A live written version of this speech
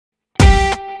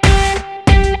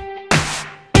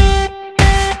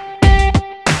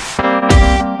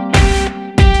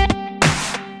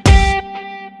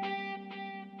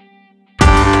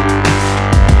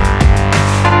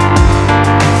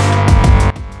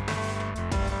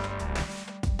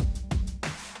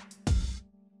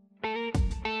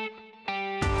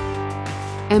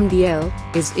MDL,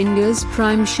 is India's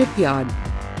prime shipyard.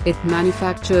 It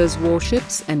manufactures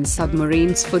warships and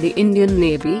submarines for the Indian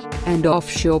Navy, and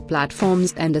offshore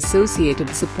platforms and associated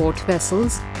support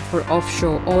vessels, for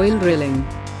offshore oil drilling.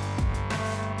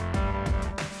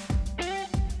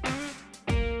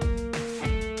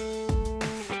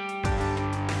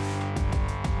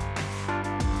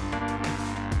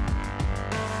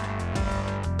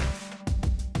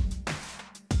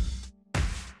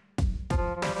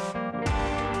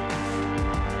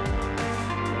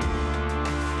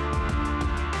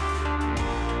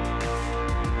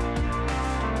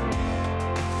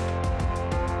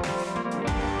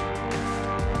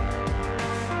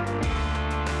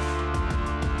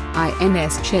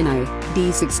 INS Chennai,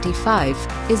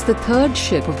 D-65, is the third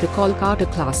ship of the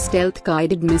Kolkata-class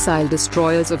stealth-guided missile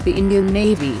destroyers of the Indian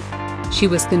Navy. She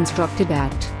was constructed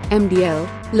at MDL,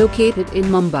 located in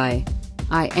Mumbai.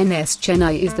 INS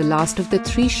Chennai is the last of the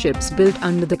three ships built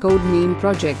under the codename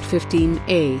Project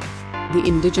 15A. The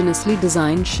indigenously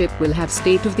designed ship will have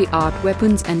state-of-the-art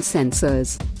weapons and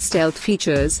sensors, stealth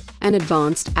features, an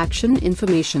advanced action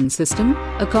information system,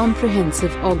 a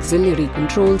comprehensive auxiliary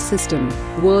control system,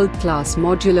 world-class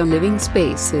modular living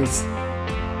spaces.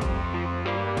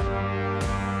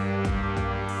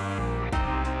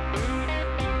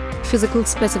 Physical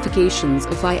specifications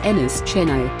of INS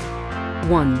Chennai.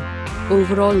 1.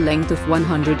 Overall length of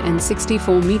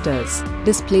 164 meters,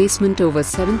 displacement over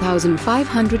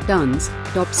 7,500 tons,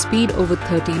 top speed over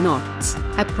 30 knots,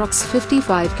 approx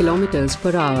 55 kilometers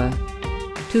per hour.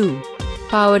 2.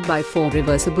 Powered by 4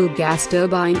 reversible gas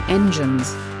turbine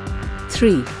engines.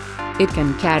 3. It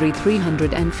can carry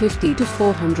 350 to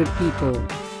 400 people.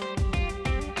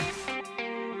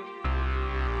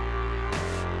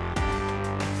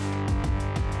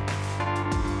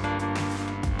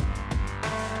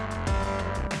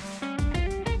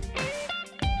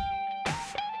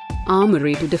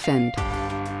 Armory to defend.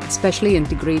 Specially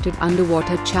integrated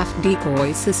underwater chaff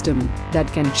decoy system that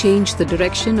can change the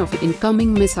direction of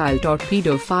incoming missile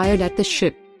torpedo fired at the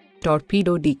ship.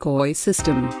 Torpedo decoy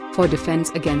system for defense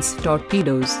against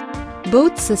torpedoes.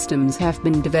 Both systems have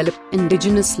been developed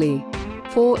indigenously.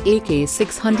 4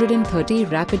 AK-630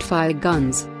 rapid-fire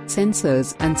guns,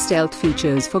 sensors and stealth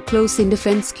features for close-in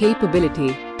defense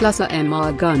capability, plus a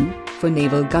MR gun for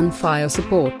naval gunfire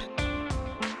support.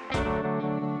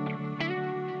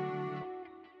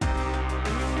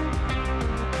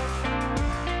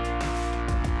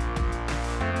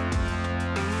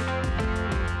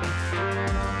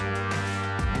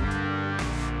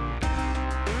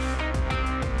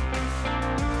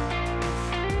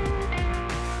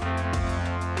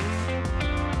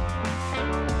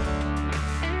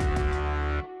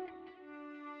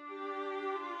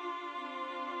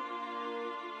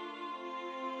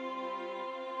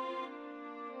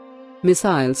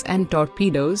 Missiles and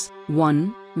torpedoes.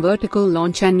 1. Vertical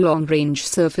launch and long-range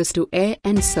surface-to-air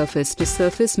and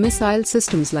surface-to-surface missile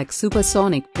systems like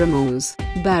supersonic BrahMos,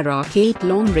 Barak 8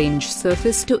 long-range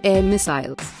surface-to-air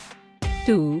missiles.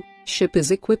 2. Ship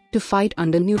is equipped to fight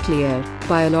under nuclear,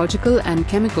 biological and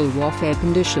chemical warfare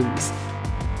conditions.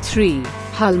 3.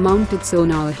 Hull-mounted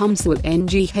sonar HUMSUL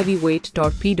NG heavyweight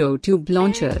torpedo tube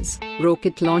launchers,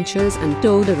 rocket launchers and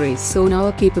towed array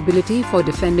sonar capability for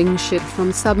defending ship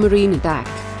from submarine attack.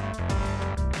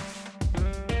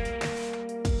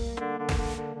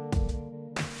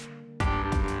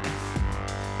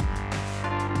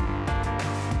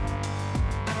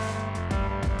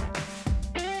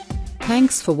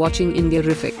 Thanks for watching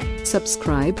Indiarific.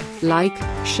 Subscribe, like,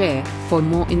 share for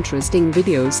more interesting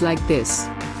videos like this.